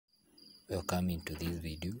Welcome into this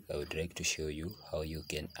video. I would like to show you how you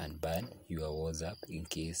can unban your WhatsApp in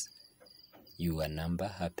case your number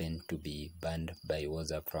happened to be banned by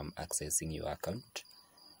WhatsApp from accessing your account.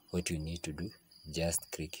 What you need to do, just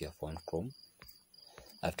click your phone Chrome.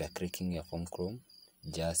 After clicking your phone Chrome,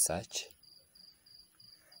 just search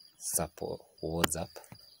support WhatsApp.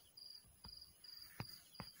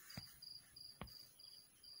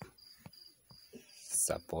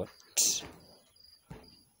 Support.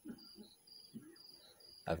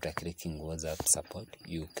 After clicking WhatsApp support,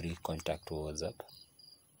 you click contact WhatsApp.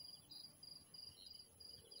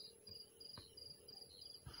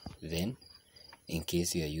 Then, in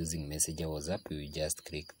case you are using Messenger WhatsApp, you just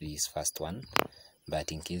click this first one.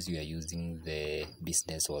 But in case you are using the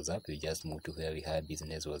business WhatsApp, you just move to where we have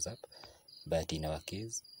business WhatsApp. But in our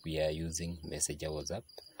case, we are using Messenger WhatsApp,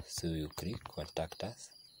 so you click contact us.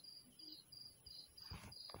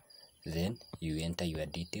 Then you enter your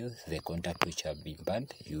details, the contact which have been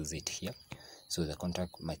banned, use it here. So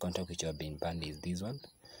my contact which have been banned is this one.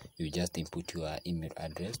 You just input your email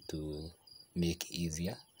address to make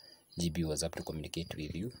easier GB WhatsApp to communicate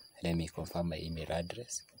with you. Let me confirm my email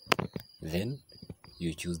address. Then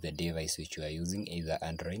you choose the device which you are using, either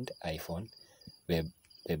Android, iPhone, web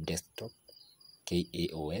desktop,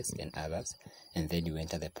 KAOS and others, and then you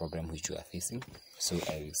enter the program which you are facing. So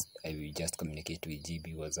I will just communicate with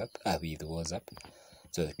GB WhatsApp, with WhatsApp.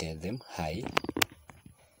 So I tell them, hi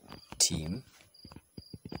team,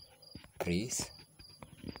 please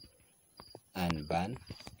unban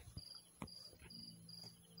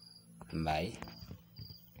my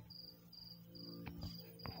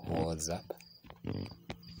WhatsApp,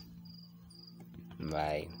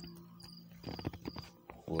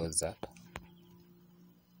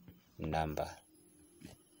 number.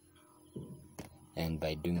 And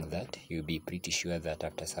by doing that, you'll be pretty sure that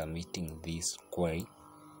after submitting this query,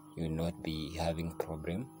 you will not be having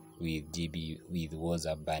problem with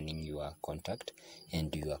WhatsApp banning your contact,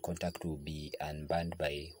 and your contact will be unbanned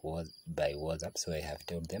by WhatsApp. So I have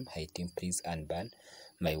told them, hi team, please unban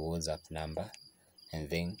my WhatsApp number, and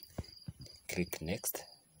then click next.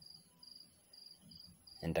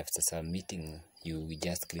 And after submitting, you will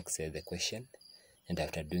just click save the question, and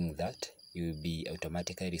after doing that, you will be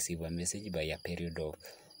automatically receive a message by a period of,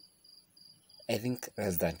 I think,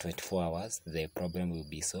 less than 24 hours. The problem will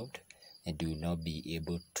be solved, and you will now be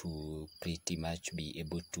able to pretty much be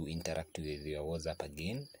able to interact with your WhatsApp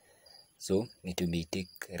again. So it will take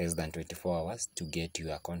less than 24 hours to get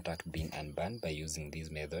your contact being unbanned by using this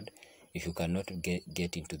method. If you cannot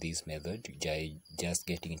get into this method, just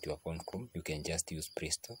getting into your phone Chrome, you can just use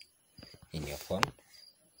Presto in your phone.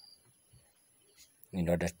 In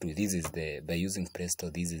order to, by using Presto,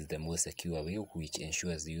 this is the most secure way, which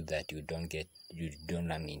ensures you that you don't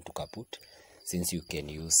run into kaput, since you can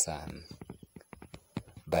use some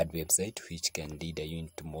bad website which can lead you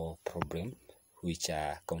into more problem which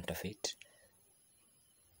are counterfeit.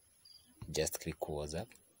 Just click WhatsApp.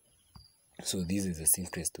 So this is the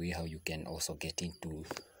simplest way how you can also get into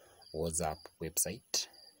WhatsApp website.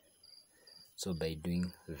 So by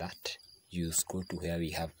doing that, you scroll to where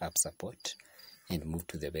we have app support and move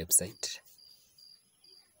to the website.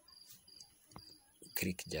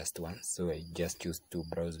 Click just once. So I just choose to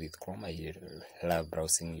browse with Chrome. I love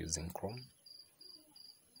browsing using Chrome.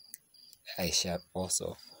 I shall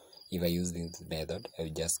also, if I use this method, I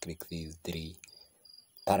will just click these three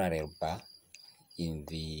parallel bar in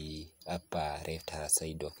the upper left hand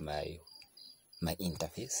side of my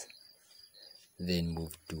interface. Then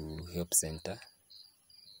move to Help Center.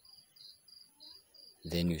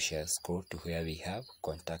 Then you shall scroll to where we have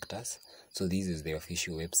Contact Us. So this is the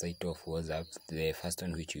official website of WhatsApp. The first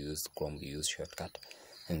one which you use Chrome, you use shortcut,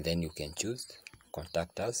 and then you can choose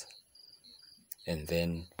Contact Us, and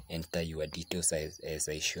then enter your details as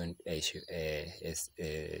I showed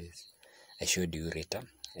you later.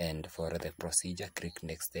 And for the procedure, click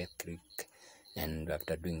next step, and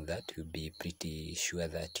after doing that, you'll be pretty sure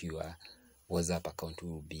that your WhatsApp account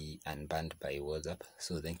will be unbanned by WhatsApp.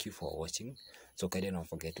 So thank you for watching. So kindly don't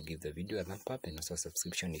forget to give the video a thumbs up and also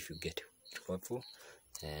subscription if you get it helpful,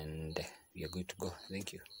 and we are good to go.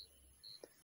 Thank you.